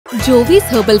Jovi's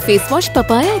Herbal Face Wash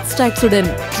Papaya Extract Sudan.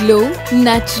 Glow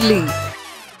naturally.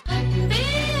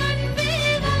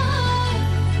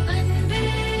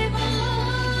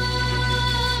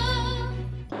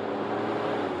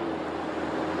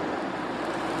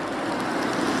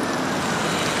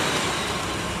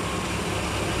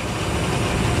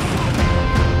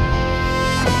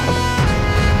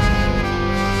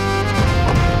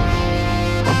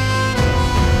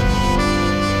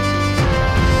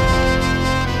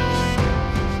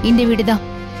 இந்த வீடுதான்.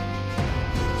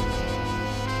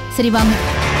 சரி வாங்க.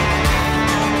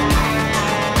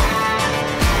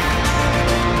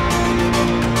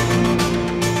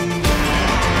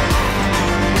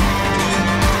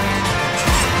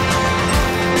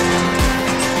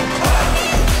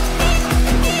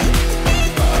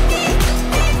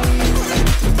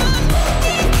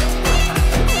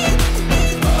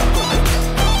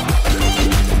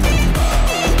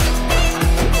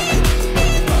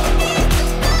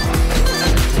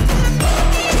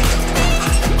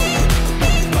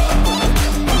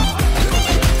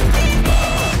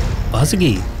 வாசுகி,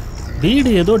 வீடு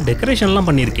ஏதோ டெக்கரேஷன்லாம்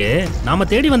பண்ணியிருக்கே. நாம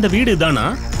தேடி வந்த வீடு தானா?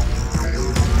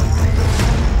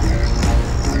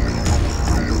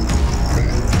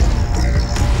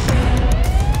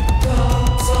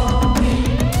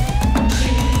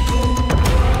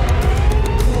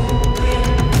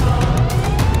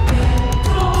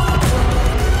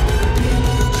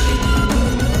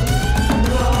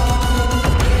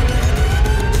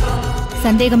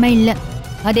 சந்தேகமே இல்ல,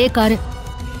 அதே காரு.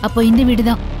 அப்போ இந்த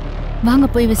வீடுதான். வாங்க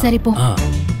போய் விசாரிப்போம்.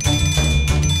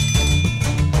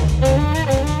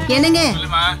 என்னங்க,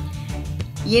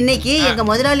 இன்னைக்கு எங்க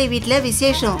முதலாளி வீட்டுல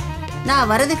விசேஷம். நான்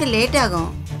வரதுக்கு லேட்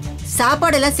ஆகும்.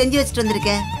 சாப்பாடெல்லாம் செஞ்சு வச்சுட்டு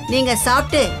வந்திருக்கேன். நீங்க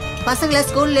சாப்பிட்டு பசங்களை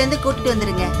ஸ்கூல்ல இருந்து கூட்டிட்டு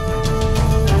வந்துருங்க.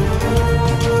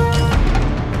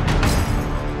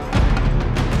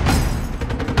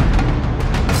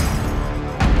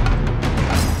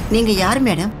 நீங்க யார்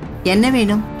மேடம்? என்ன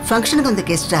வேணும்? ஃபங்க்ஷனுக்கு வந்த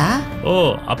கெஸ்டா? ஓ,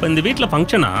 அப்ப இந்த வீட்ல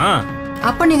ஃபங்க்ஷனா?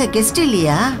 அப்ப நீங்க கெஸ்ட்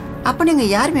இல்லையா? அப்ப நீங்க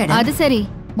யார் மேடம்? அது சரி,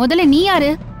 முதல்ல நீ யாரு?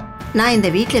 நான் இந்த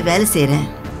வீட்ல வேலை செய்றேன்.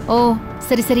 ஓ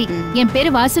சரி சரி, என் பேரு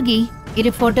வாசுகி.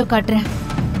 இரு போட்டோ காட்டுறேன்.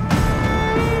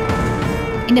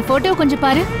 இந்த போட்டோ கொஞ்சம்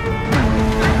பாரு.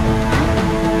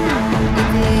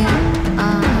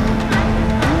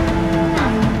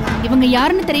 இவங்க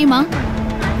யாருன்னு தெரியுமா?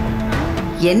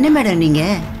 என்ன மேடம் நீங்க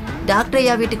டாக்டர்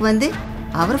ஐயா வீட்டுக்கு வந்து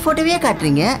அவர் போட்டோவே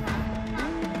காட்டுறீங்க?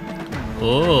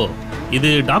 ஓ, இது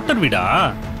டாக்டர் வீடா?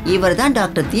 இவர் தான்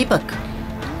டாக்டர் தீபக்.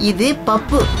 இது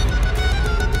பப்பு.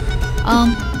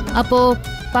 அப்போ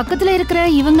பக்கத்துல இருக்கிற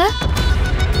இவங்க?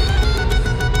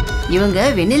 இவங்க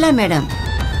வெண்ணிலா மேடம்.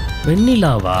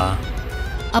 வெண்ணிலாவா?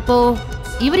 அப்போ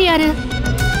இவர் யாரு?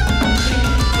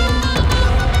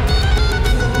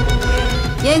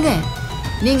 ஏங்க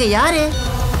நீங்க யாரு?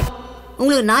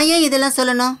 உங்களுக்கு நான் ஏன் இதெல்லாம்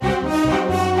சொல்லணும்?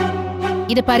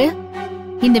 இத பாரு,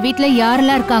 இந்த வீட்ல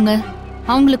யாரெல்லாம் இருக்காங்க,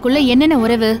 அவங்களுக்குள்ள என்னென்ன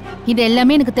உறவு, இது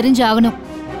எல்லாமே எனக்கு தெரிஞ்சு ஆகணும்.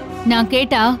 நான்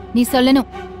கேட்டா நீ சொல்லணும்.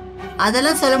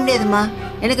 அதெல்லாம் சொல்ல முடியாதுமா,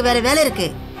 எனக்கு வேற வேலை இருக்கு.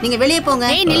 நீங்க வெளியே போங்க.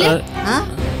 ஏய் நில்லு.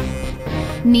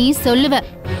 நீ சொல்லுவ.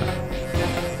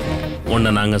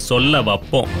 உன்னை நாங்க சொல்ல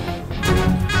வைப்போம்.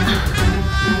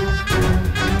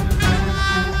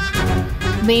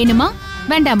 வேணுமா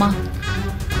வேண்டாமா?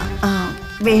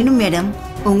 வேணும் மேடம்.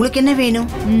 உங்களுக்கு என்ன வேணும்?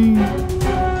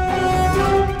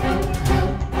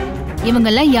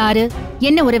 இவங்கெல்லாம் யாரு,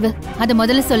 என்ன உறவு, அத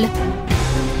முதல்ல சொல்லு.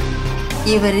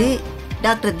 இவரு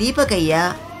டாக்டர் தீபக் ஐயா,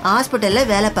 ஹாஸ்பிட்டல்ல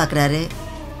வேலை பார்க்கறாரு.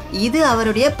 இது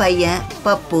அவருடைய பையன்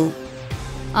பப்பு.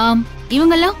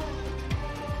 இவங்கெல்லாம்?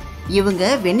 இவங்க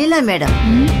வெண்ணிலா மேடம்.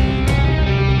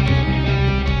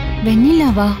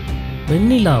 வெண்ணிலாவா?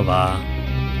 வெண்ணிலாவா?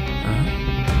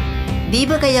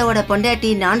 தீபக் ஐயாவோட பொண்டாட்டி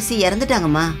நான்சி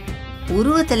இறந்துட்டாங்கம்மா.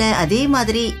 உருவத்துல அதே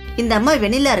மாதிரி இந்த அம்மா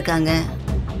வெண்ணிலா இருக்காங்க.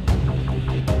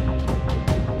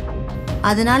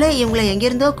 அதனால இவங்களை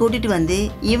எங்கிருந்தோ கூட்டிட்டு வந்து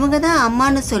இவங்க தான்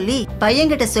அம்மான்னு சொல்லி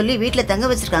பையன்கிட்ட சொல்லி வீட்டுல தங்க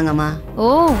வச்சிருக்காங்கம்மா. ஓ,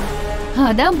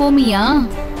 அதான் பூமியா?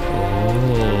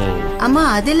 அம்மா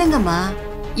அது இல்லங்கம்மா,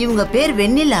 இவங்க பேர்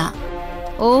வெண்ணிலா.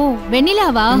 ஓ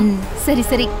வெண்ணிலாவா? சரி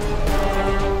சரி.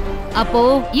 அப்போ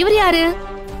இவர் யாரு?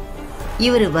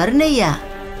 இவரு வருணையா,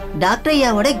 டாக்டர்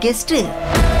ஐயாவோட கெஸ்ட்.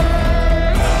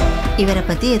 இவரை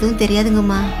பத்தி எதுவும்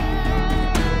தெரியாதுங்கம்மா.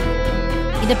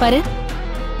 இத பாரு,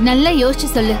 நல்லா யோசிச்சு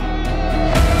சொல்லு.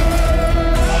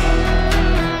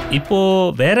 இப்போ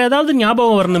வேற ஏதாவது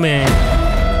ஞாபகம் வரணுமே.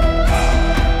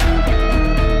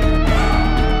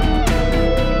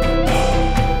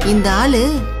 இந்த ஆளு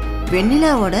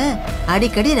வெண்ணிலாவோட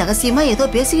அடிக்கடி ரகசியமா ஏதோ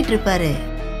பேசிக்கிட்டு இருப்பாரு.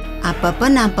 அப்பப்ப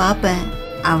நான் பாப்பேன்.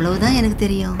 அவ்வளவுதான் எனக்கு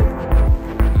தெரியும்.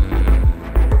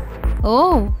 ஓ,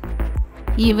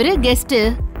 இவரு கெஸ்ட்.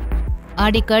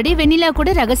 அடிக்கடி வெண்ணிலா கூட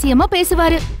ரகசியமா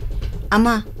பேசுவாரு.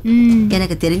 அம்மா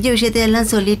எனக்கு தெரிஞ்ச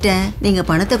விஷயத்தையெல்லாம் சொல்லிட்டேன், நீங்க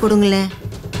பணத்தை கொடுங்களேன்.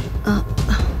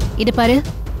 இத பாரு,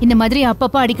 இந்த மாதிரி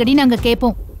அப்பப்ப அடிக்கடி நாங்க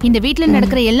கேட்போம். இந்த வீட்ல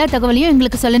நடக்கிற எல்லா தகவலையும்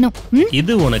எங்களுக்கு சொல்லணும்.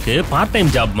 இது உனக்கு பார்ட்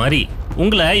டைம் ஜாப் மாதிரி.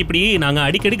 உங்களை இப்படி நாங்க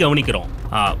அடிக்கடி கவனிக்கிறோம்.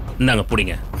 இந்தாங்க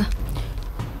புடிங்க.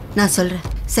 நான் சொல்றேன்.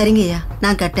 சரிங்கய்யா,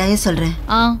 நான் கட்டாயம் சொல்றேன்.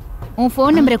 உன்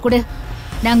ஃபோன் நம்பரை கொடு.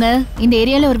 நாங்க இந்த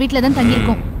ஏரியால ஒரு வீட்ல தான் தங்கி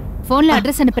இருக்கோம். போன்ல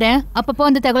அட்ரஸ் அனுப்புறேன், அப்பப்போ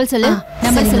அந்த தகவல் சொல்லு.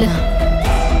 நம்பர் சொல்லு.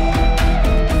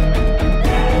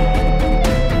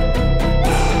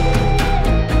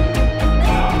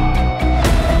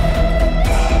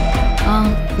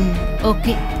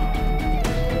 ஓகே.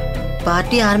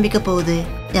 பார்ட்டி ஆரம்பிக்க போகுது,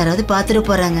 யாராவது பாத்துட்டு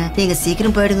போறாங்க. நீங்க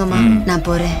சீக்கிரம் போயிடுங்கம்மா, நான்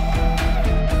போறேன்.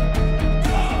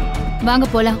 வாங்க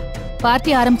போலாம்.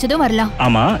 பார்ட்டி ஆரம்பிச்சதும் வரலாம்.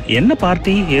 ஆமா, என்ன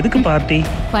பார்ட்டி? எதுக்கு பார்ட்டி?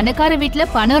 பணக்கார வீட்ல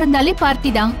பணம் இருந்தாலே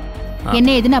பார்ட்டி தான். என்ன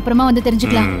ஏதுன்னு அப்புறமா வந்து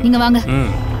தெரிஞ்சுக்கலாம். நீங்க வாங்க.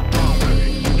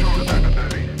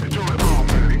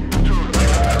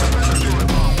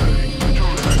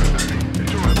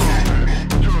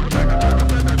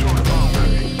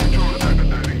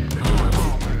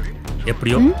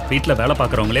 எப்படியோ வீட்ல வேலை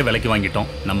பார்க்கறவங்களே வேலைக்கு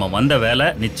வாங்கிட்டோம். நம்ம வந்த வேலை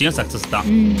நிச்சயம் சக்சஸ் தான்.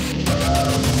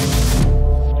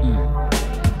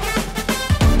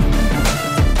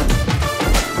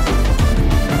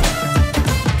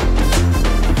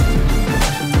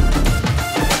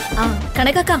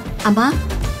 கனகாக்கா. அம்மா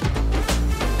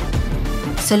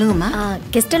சொல்லுங்கம்மா.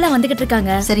 கெஸ்ட் எல்லாம் வந்துகிட்டு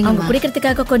இருக்காங்க. அவங்க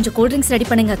குடிக்கிறதுக்காக கொஞ்சம் கூல் ட்ரிங்க்ஸ் ரெடி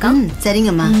பண்ணுங்க அக்கா.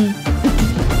 சரிங்கம்மா.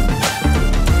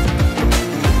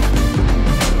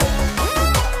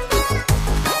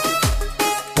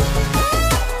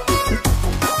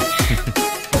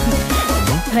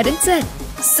 அருண் சார்,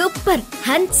 சூப்பர்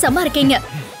ஹேண்ட்ஸமா இருக்கீங்க.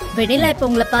 வெண்ணிலா இப்ப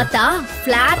உங்களை பார்த்தா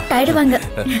ஃபிளாட் ஆயிடுவாங்க.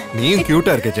 நீயும்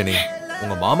கியூட்டா இருக்க ஜெனி.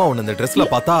 உங்க மாமா உன்ன இந்த ட்ரெஸ்ல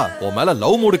பார்த்தா உன் மேல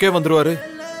லவ் மூடுக்கே வந்துருவாரு.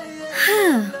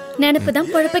 நினைப்பு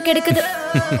தான் பொழப்ப கெடுக்குது.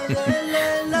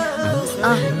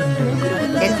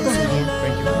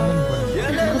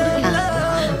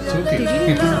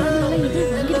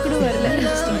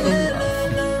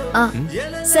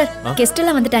 சார், கெஸ்ட்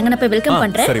எல்லாம் வந்துட்டாங்க, நான் போய் வெல்கம்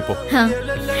பண்றேன். சரி போ.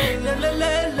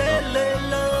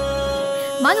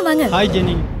 வாங்க வாங்க. Hi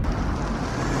Jenny.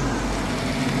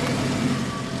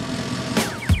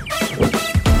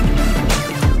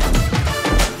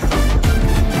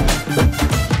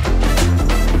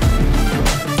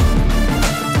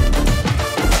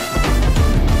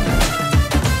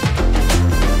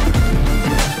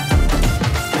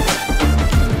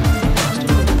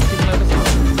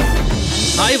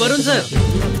 Hi Varun sir.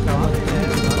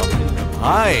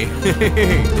 Hi.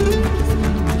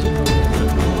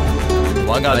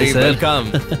 வாங்க ஆதி, வெல்கம்.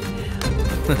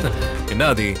 என்ன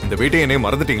ஆதி, இந்த வீட்டை என்னைய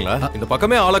மறந்துட்டீங்களா? இந்த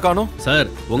பக்கமே ஆளை காணோம். சார்,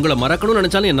 உங்களை மறக்கணும்னு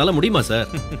நினைச்சாலும் என்னால முடியுமா சார்?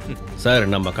 சார்,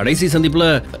 நம்ம கடைசி சந்திப்புல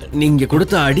நீங்க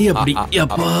கொடுத்த அடி அப்படி.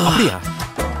 அப்படியா?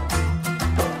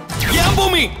 ஏன்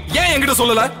பூமி ஏன் என்கிட்ட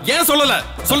சொல்லல? ஏன் சொல்லல?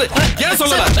 சொல்லு. ஏன்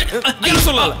சொல்லல? ஏன்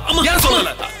சொல்லல? ஏன்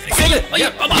சொல்லல? சொல்லு.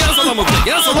 ஏன் சொல்லாம?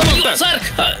 ஏன் சொல்லாம? சார்,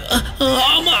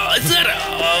 ஆமா சார்.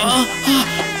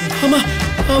 ஆமா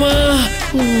ஆமா.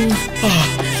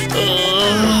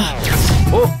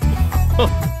 ஓ,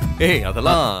 ஏய்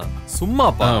அதெல்லாம்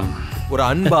சும்மாப்பா. ஒரு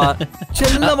அன்பா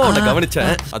செல்லமா உன்னை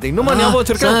கவனிச்சேன். அது இன்னுமா ஞாபகம்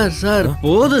வச்சிருக்கேன். சார் சார்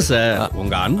போதும் சார்,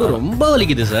 உங்க அன்பு ரொம்ப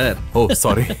வலிக்குது சார். ஓ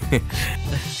சாரி.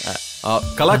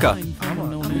 கலாக்கா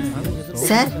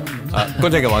சார்,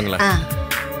 கொஞ்சம் இங்க வாங்கல.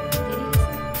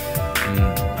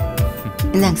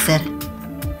 இந்தாங்க சார்.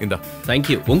 இந்தா.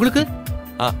 தேங்க்யூ. உங்களுக்கு?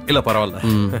 இல்ல பரவாயில்ல.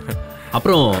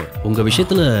 அப்புறம் உங்க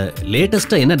விஷயத்துல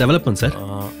லேட்டஸ்டா என்ன டெவலப்மென்ட் சார்?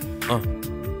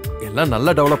 எல்லாம் நல்ல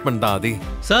டெவலப்மெண்ட் தான் ஆதி.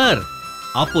 சார்,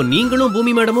 அப்போ நீங்களும்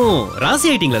பூமி மேடமும் ராசி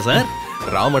ஆயிட்டீங்களா சார்?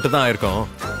 ரா மட்டும் தான் ஆயிருக்கோம்,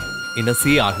 இன்னும்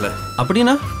சி ஆகல.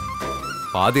 அப்படின்னா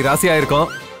பாதி ராசி ஆயிருக்கோம்,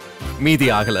 மீதி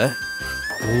ஆகல.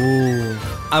 ஓ,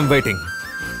 ஐம் வெயிட்டிங்.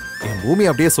 என் பூமி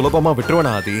அப்படியே சுலபமா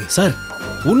விட்டுருவனா ஆதி? சார்,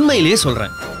 உண்மையிலேயே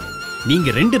சொல்றேன், நீங்க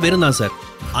ரெண்டு பேரும் தான் சார்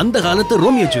அந்த காலத்து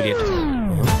ரோமியோ ஜூலியட்.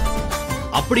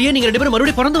 அப்படியே நீங்க ரெண்டு பேரும்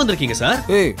மறுபடியும் பிறந்து வந்திருக்கீங்க சார்.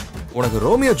 ஏய், உனக்கு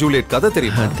ரோமியோ ஜூலியட் கதை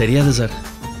தெரியுமா? தெரியாது சார்.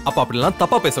 அப்ப அப்படிலாம்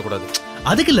தப்பா பேசக்கூடாது.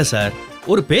 அதுக்கு இல்ல சார்,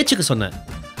 ஒரு பேச்சுக்கு சொன்னேன்.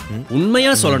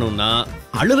 உண்மையா சொல்லணும்னா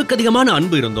அளவுக்கு அதிகமான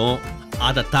அன்பு இருந்தோம்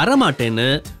அதை தரமாட்டேன்னு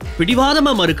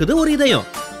பிடிவாதமா மறுக்குது ஒரு இதயம்.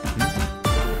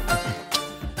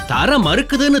 தர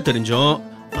மறுக்குதுன்னு தெரிஞ்சும்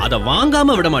அதை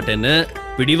வாங்காம விட மாட்டேன்னு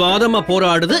பிடிவாதமா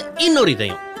போராடுது இன்னொரு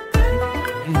இதயம்.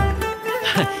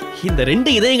 இந்த ரெண்டு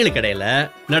இதயங்களுக்கு இடையில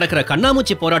நடக்கிற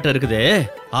கண்ணாமூச்சி போராட்டம் இருக்குது.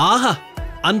 ஆஹா,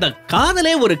 அந்த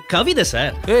காதலே ஒரு கவிதை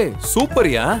சார். ஏய்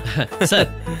சூப்பரியா சார்,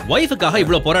 வைஃபுக்காக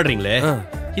இவ்வளவு போராடுறீங்களே,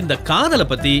 இந்த காதலை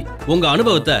பத்தி உங்க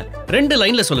அனுபவத்தை 2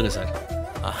 லைன்ல சொல்லுங்க சார்.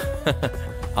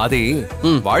 அதே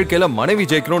வாழ்க்கையில மனைவி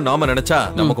ஜெயிக்கணும் நாம நினைச்சா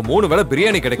நமக்கு 3 வேளை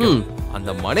பிரியாணி கிடைக்கும்.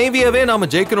 அந்த மனைவியவே நாம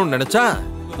ஜெயிக்கணும்னு நினைச்சா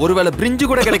ஒருவேளை பிரிஞ்சு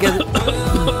கூட கிடைக்காது.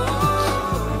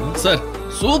 Sir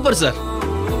super sir.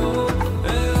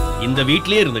 இந்த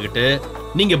வீட்லயே இருந்துகிட்டு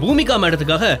நீங்க பூமிகா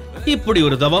மேடத்துக்காக இப்படி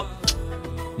ஒரு தவம்.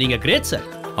 நீங்க கிரேட் சார்.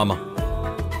 ஆமா,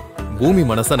 பூமி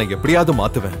மனசை நான் எப்படியாவது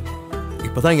மாத்துவேன்.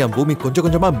 இப்பதான் என் பூமி கொஞ்சம்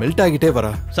கொஞ்சமா மெல்ட் ஆகிட்டே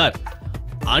வரா. சார்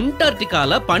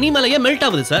அண்டார்டிகால பனிமலையே மெல்ட்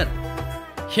ஆகுது சார்.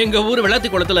 எங்க ஊர் வெள்ளாத்தி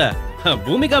குளத்துல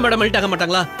பூமிகா மேடம் மெல்ட் ஆக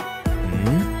மாட்டாங்களா?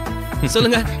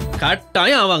 சொல்லுங்க,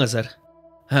 கட்டாயம் ஆவாங்க சார்.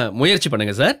 முயற்சி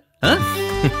பண்ணுங்க சார்.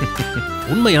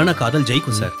 உண்மையான காதல்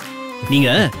ஜெயிக்கும் சார். நீங்க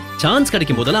சான்ஸ்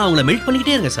கிடைக்கும் போதெல்லாம் அவங்கள மெல்ட்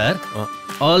பண்ணிக்கிட்டே இருங்க sir.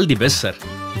 All the best sir.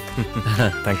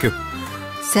 Thank you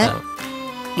sir.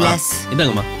 Class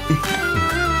இந்தாங்கம்மா.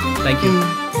 Thank you.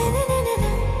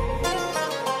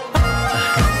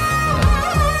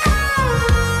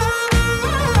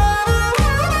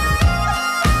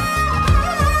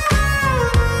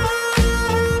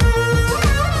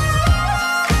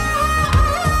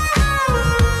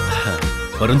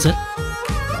 Varun sir.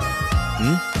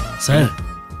 Sir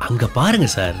அங்க பாருங்க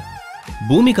சார்,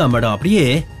 பூமிகா மேடம் அப்படியே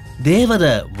தேவதை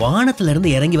வானத்துல இருந்து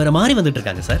இறங்கி வர மாதிரி வந்துட்டு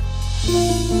இருக்காங்க சார்.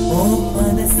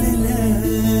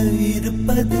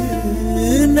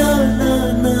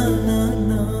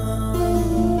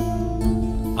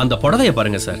 அந்த புடவைய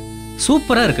பாருங்க சார்,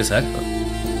 சூப்பரா இருக்கு சார்.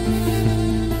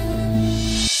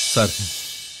 சார்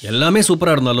எல்லாமே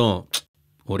சூப்பரா இருந்தாலும்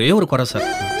ஒரே ஒரு குறை சார்.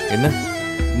 என்ன?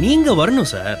 நீங்க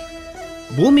வரணும் சார்.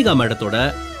 பூமிகா மேடத்தோட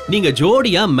நீங்க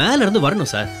ஜோடியா மேல இருந்து வரணும்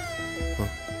சார்.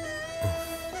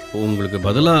 உங்களுக்கு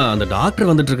பதிலா அந்த டாக்டர்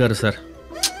வந்துட்டு இருக்காரு சார்.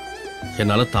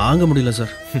 என்னால தாங்க முடியல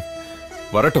சார்.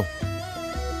 வரட்டும்,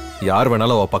 யார்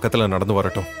வேணாலும் அவ பக்கத்துல நடந்து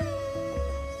வரட்டும்.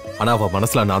 ஆனா அவ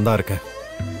மனசுல நான் தான் இருக்கேன்.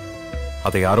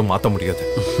 அதை யாரும் மாத்த முடியாது.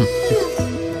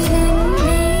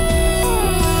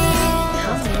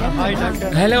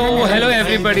 Hello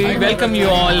everybody. Welcome you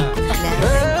all.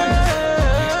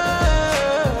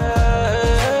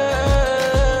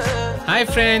 Hi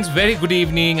friends, very good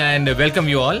evening and welcome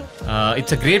you all.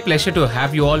 It's a great pleasure to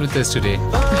have you all with us today.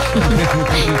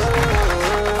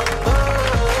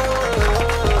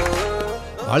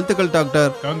 வாழ்த்துக்கள்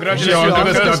doctor. Congratulations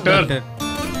doctor.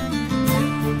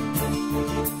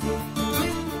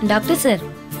 Doctor sir,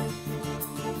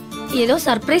 ஏதோ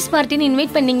சர்ப்ரைஸ் பார்ட்டின்னு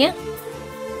இன்வைட் பண்ணீங்க.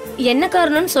 என்ன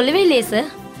காரணம்னு சொல்லவே இல்லையே sir.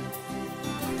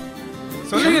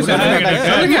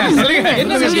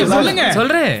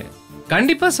 சொல்றேன்,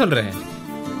 கண்டிப்பா சொல்றேன்.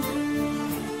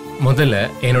 முதல்ல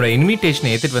என்னோட இன்விடேஷனை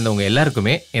ஏத்துட்டு வந்தவங்க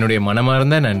எல்லாருக்குமே என்னுடைய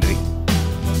மனமார்ந்த நன்றி.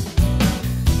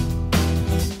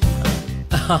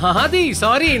 ஆதி,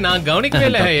 சாரி நான் கவனிக்கவே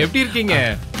இல்ல. எப்படி இருக்கீங்க?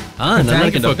 நல்லா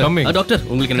இருக்கேன் டாக்டர். டாக்டர்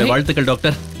உங்களுக்கு என்ன வாழ்த்துக்கள்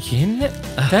டாக்டர். என்ன?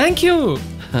 Thank you.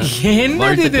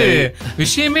 என்னது இது?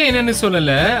 விஷயமே என்னன்னு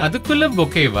சொல்லல, அதுக்குள்ள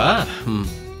பொக்கேவா?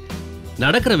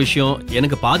 நடக்கிற விஷயம்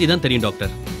எனக்கு பாதி தான் தெரியும்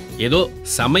டாக்டர். ஏதோ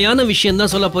செமையான விஷயம்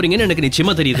தான் சொல்ல போறீங்கன்னு எனக்கு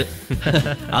நிச்சயமா தெரியுது.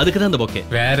 அதுக்கு தான் இந்த பொக்கே.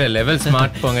 வேற லெவல்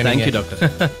ஸ்மார்ட் போங்க. Thank you doctor.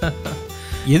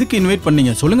 எதுக்கு இன்வைட்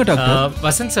பண்ணீங்க சொல்லுங்க டாக்டர்.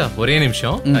 வசந்த் சார் ஒரே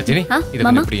நிமிஷம். ஜெனி இது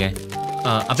கொஞ்சம் அப்படியே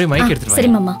அப்படியே மைக் எடுத்துட்டு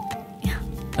சரி மாமா.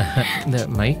 இந்த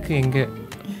மைக் எங்க?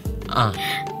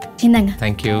 இந்தாங்க.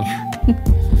 Thank you.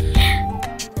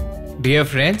 டியர்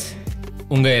ஃப்ரெண்ட்ஸ்,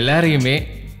 உங்க எல்லாரையுமே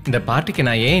இந்த பார்ட்டிக்கு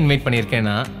நான் ஏன் இன்வைட்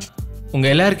பண்ணியிருக்கேன்னா, உங்க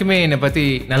எல்லாருக்குமே என்னை பத்தி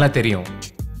நல்லா தெரியும்.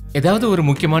 ஏதாவது ஒரு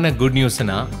முக்கியமான குட்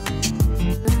நியூஸ்னா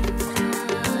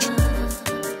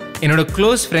என்னோட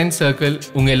க்ளோஸ் ஃப்ரெண்ட் சர்க்கிள்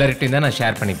உங்க எல்லார்கிட்டையும் தான் நான்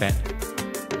ஷேர் பண்ணிப்பேன்.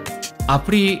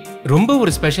 அப்படி ரொம்ப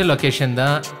ஒரு ஸ்பெஷல் ஒகேஷன்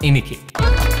தான் இன்னைக்கு.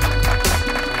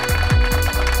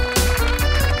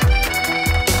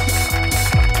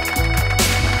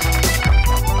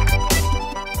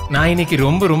 நான் இன்னைக்கு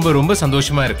ரொம்ப ரொம்ப ரொம்ப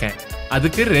சந்தோஷமா இருக்கேன்.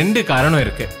 அதுக்கு 2 காரணம்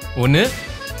இருக்கு. ஒன்று,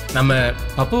 நம்ம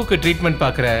பப்புவுக்கு ட்ரீட்மெண்ட்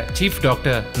பார்க்குற சீஃப்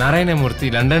டாக்டர் நாராயணமூர்த்தி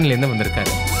லண்டன்லேருந்து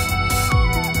வந்திருக்காரு.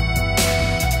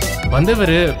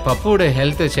 வந்தவர் பப்புவோட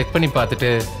ஹெல்த்தை செக் பண்ணி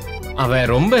பார்த்துட்டு அவன்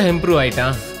ரொம்ப இம்ப்ரூவ்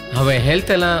ஆயிட்டான், அவன்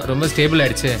ஹெல்த் எல்லாம் ரொம்ப ஸ்டேபிள்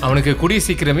ஆயிடுச்சு, அவனுக்கு கூடிய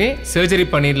சீக்கிரமே சர்ஜரி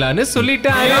பண்ணிடலான்னு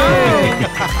சொல்லிட்டாங்க.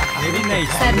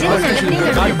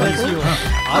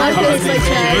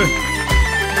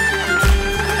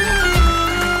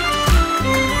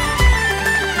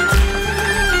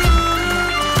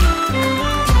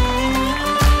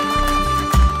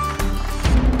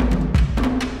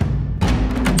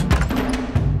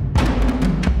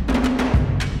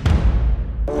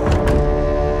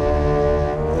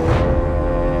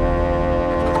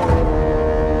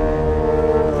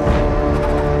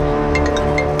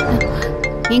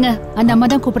 ஏங்க அந்த அம்மா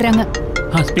தான் கூப்பிடுறாங்க.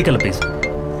 ஸ்பீக்கர்ல பேசு.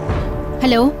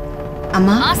 ஹலோ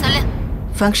அம்மா. சொல்லு.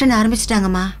 ஃபங்க்ஷன்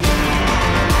ஆரம்பிச்சிட்டாங்கம்மா.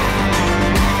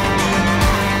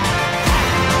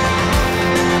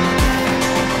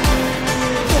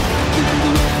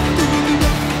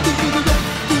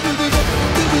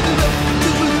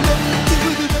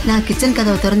 நான் கிச்சன்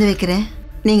கதவை திறந்து வைக்கிறேன்,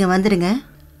 நீங்க வந்துடுங்க.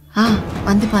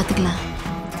 வந்து பாத்துக்கலாம்.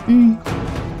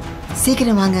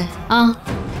 சீக்கிரம் வாங்க.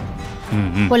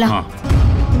 போலாம்.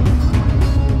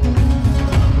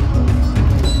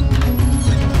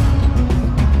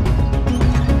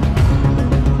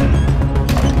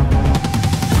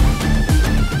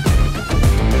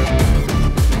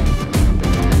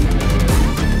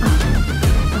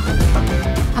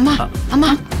 அம்மா அம்மா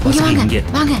இங்க வாங்க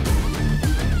வாங்க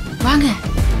வாங்க.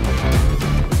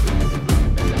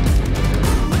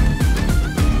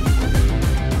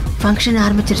 ஃபங்க்ஷன்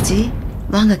ஆரம்பிச்சிருச்சு,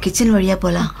 வாங்க கிச்சன் வழியா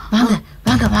போலாம். வாங்க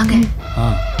வாங்க வாங்க.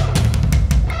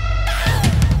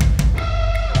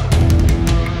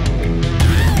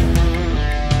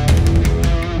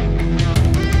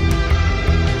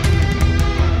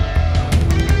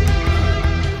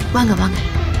 வாங்க வாங்க.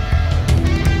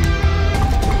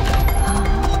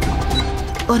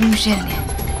 ஒரு நிமிஷம் இருங்க.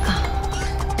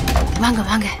 வாங்க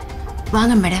வாங்க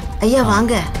வாங்க மேடம். ஐயா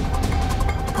வாங்க,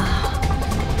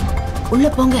 உள்ள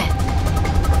போங்க.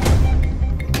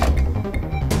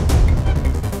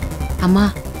 அம்மா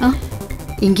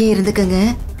இங்கே இருந்துக்கங்க,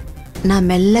 நான்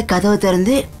மெல்ல கதவை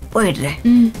திறந்து போயிடுறேன்.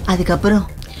 அதுக்கப்புறம்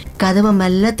கதவை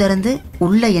மெல்ல திறந்து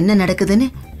உள்ள என்ன நடக்குதுன்னு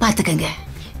பாத்துக்கங்க.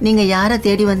 நீங்க யார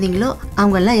தேடி வந்தீங்களோ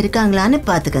அவங்க எல்லாம் இருக்காங்களான்னு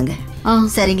பாத்துக்கங்க.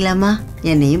 சரிங்களாம்மா?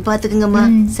 என்னையும் பாத்துக்கங்கம்மா.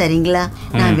 சரிங்களா?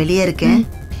 நான் வெளியே இருக்கேன்,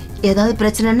 ஏதாவது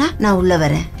பிரச்சனைனா நான் உள்ள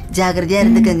வரேன். ஜாகிரதையா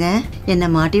இருந்துக்கங்க, என்ன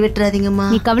மாட்டி விட்டுறாதீங்கம்மா.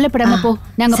 நீ கவலைப்படாம போ,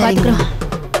 நாங்க பாத்துக்கிறோம்.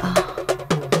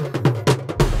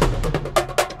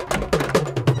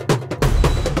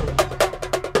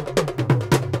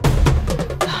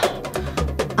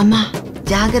 அம்மா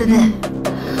ஜாகிரதை.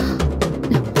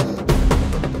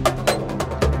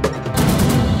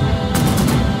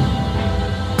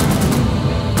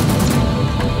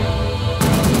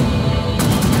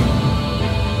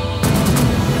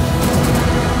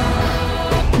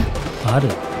 பாரு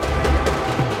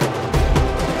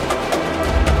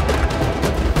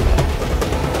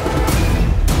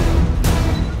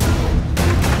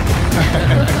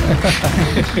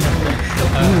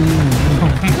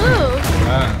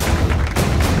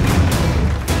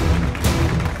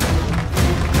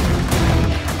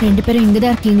ரெண்டு பேரும்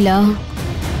இங்கதான் இருக்கீங்களா?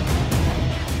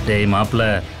 டேய் மாப்பிள்ள,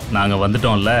 நாங்க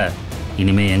வந்துட்டோம்ல,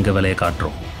 இனிமே எங்க வேலையை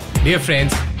காட்டுறோம். டியர்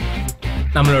ஃப்ரெண்ட்ஸ்,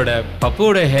 நம்மளோட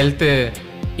பப்புவோட ஹெல்த்து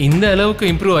இந்த அளவுக்கு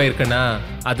இம்ப்ரூவ் ஆயிருக்குன்னா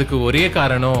அதுக்கு ஒரே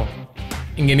காரணம்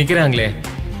இங்க நிக்கிறாங்களே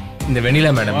இந்த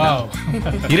வெண்ணிலா மேடம்.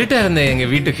 இருட்டா இருந்த எங்க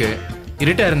வீட்டுக்கு,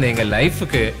 இருட்டா இருந்த எங்க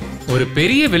லைஃபுக்கு ஒரு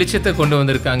பெரிய வெளிச்சத்தை கொண்டு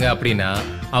வந்திருக்காங்க. அப்படின்னா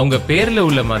அவங்க பேர்ல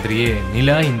உள்ள மாதிரியே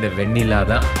நிலா இந்த வெண்ணிலா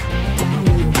தான்.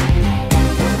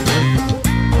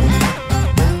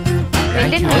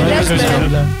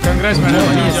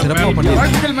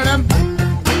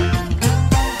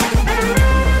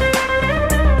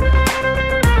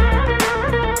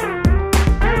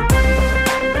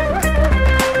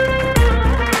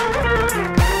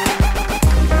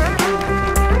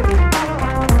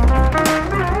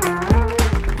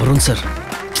 சார்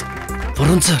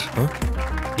வருண் சார்,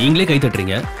 நீங்களே கை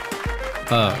தட்டுறீங்க,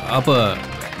 அப்ப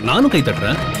நானும் கை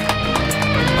தட்டுறேன்.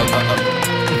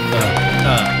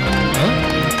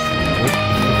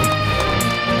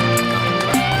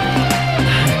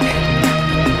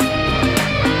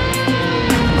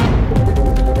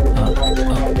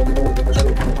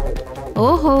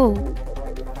 ஓஹோ,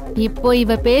 இப்போ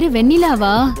இவ பேரு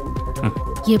வெண்ணிலாவா?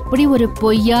 எப்படி ஒரு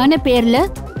பொய்யான பேர்ல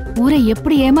ஊரை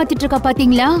எப்படி ஏமாத்திட்டு இருக்கா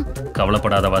பாத்தீங்களா?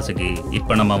 கவலைப்படாத வாசுகி,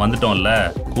 இப்ப நம்ம வந்துட்டோம்ல,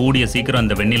 கூடிய சீக்கிரம்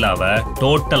இந்த வெண்ணிலாவை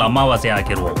டோட்டல் அமாவாசையா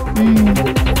ஆக்கிடுவோம்.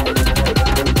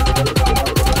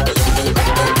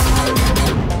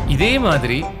 இதே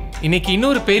மாதிரி இன்னைக்கு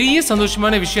இன்னொரு பெரிய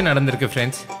சந்தோஷமான விஷயம் நடந்திருக்கு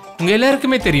ஃப்ரெண்ட்ஸ். உங்க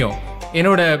எல்லாருக்குமே தெரியும்,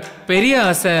 என்னோட பெரிய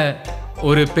ஆசை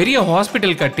ஒரு பெரிய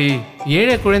ஹாஸ்பிட்டல் கட்டி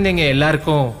ஏழை குழந்தைங்க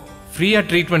எல்லாருக்கும் ஃப்ரீயா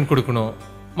ட்ரீட்மெண்ட் கொடுக்கணும்,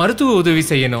 மருத்துவ உதவி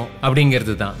செய்யணும்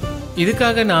அப்படிங்கிறது தான்.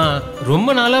 இதுக்காக நான் ரொம்ப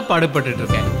நாளா பாடுபட்டு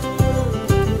இருக்கேன்.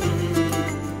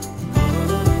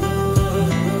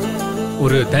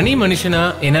 ஒரு தனி மனுஷனா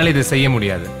என்னால் இதை செய்ய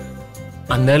முடியாது.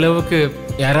 அந்த அளவுக்கு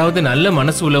யாராவது நல்ல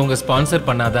மனசு உள்ளவங்க ஸ்பான்சர்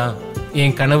பண்ணாதான்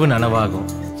என் கனவு நனவாகும்.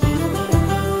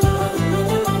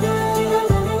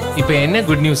 இப்ப என்ன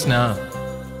குட் நியூஸ்னா,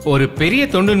 ஒரு பெரிய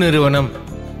தொண்டு நிறுவனம்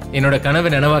என்னோட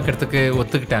கனவை நனவாக்கிறதுக்கு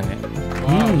ஒத்துக்கிட்டாங்க.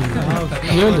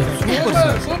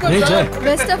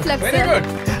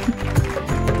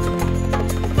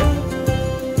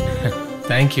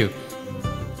 தேங்க்யூ.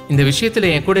 இந்த விஷயத்துல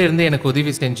என் கூட இருந்து எனக்கு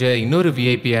உதவி செஞ்ச இன்னொரு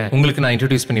விஐபியை உங்களுக்கு நான்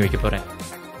இன்ட்ரோடியூஸ் பண்ணி வைக்க போறேன்.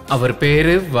 அவர்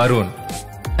பேரு வருண்.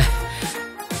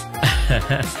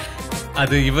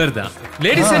 அது இவர்தான்.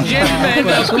 Ladies and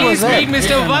gentleman, please meet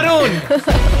mister Varun.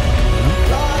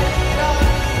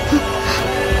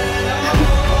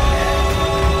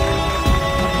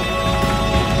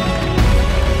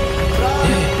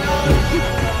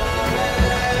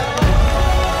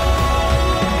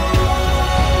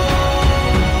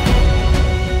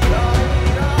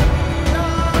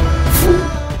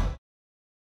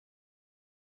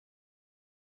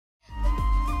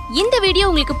 இந்த வீடியோ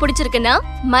உங்களுக்கு பிடிச்சிருக்குன்னா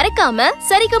மறக்காம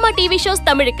சரிகமா டிவி ஷோஸ்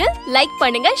தமிழுக்கு லைக்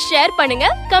பண்ணுங்க, ஷேர் பண்ணுங்க,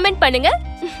 கமெண்ட் பண்ணுங்க,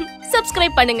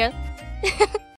 சப்ஸ்கிரைப் பண்ணுங்க.